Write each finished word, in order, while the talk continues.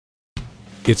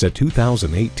It's a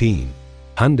 2018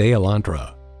 Hyundai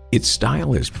Elantra. Its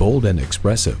style is bold and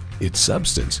expressive, its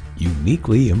substance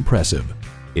uniquely impressive.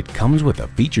 It comes with the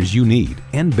features you need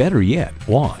and, better yet,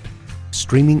 want.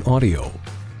 Streaming audio,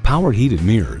 power heated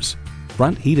mirrors,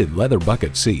 front heated leather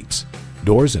bucket seats,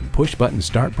 doors and push-button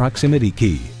start proximity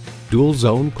key, dual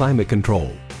zone climate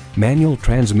control, manual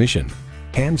transmission,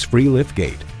 hands-free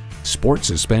liftgate, sport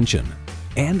suspension,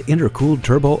 and intercooled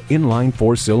turbo inline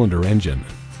 4-cylinder engine.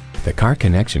 The Car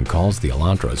Connection calls the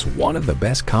Elantra one of the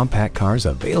best compact cars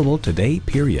available today,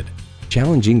 period.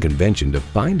 Challenging convention to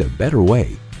find a better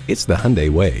way. It's the Hyundai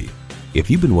way. If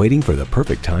you've been waiting for the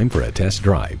perfect time for a test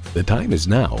drive, the time is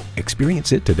now.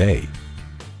 Experience it today.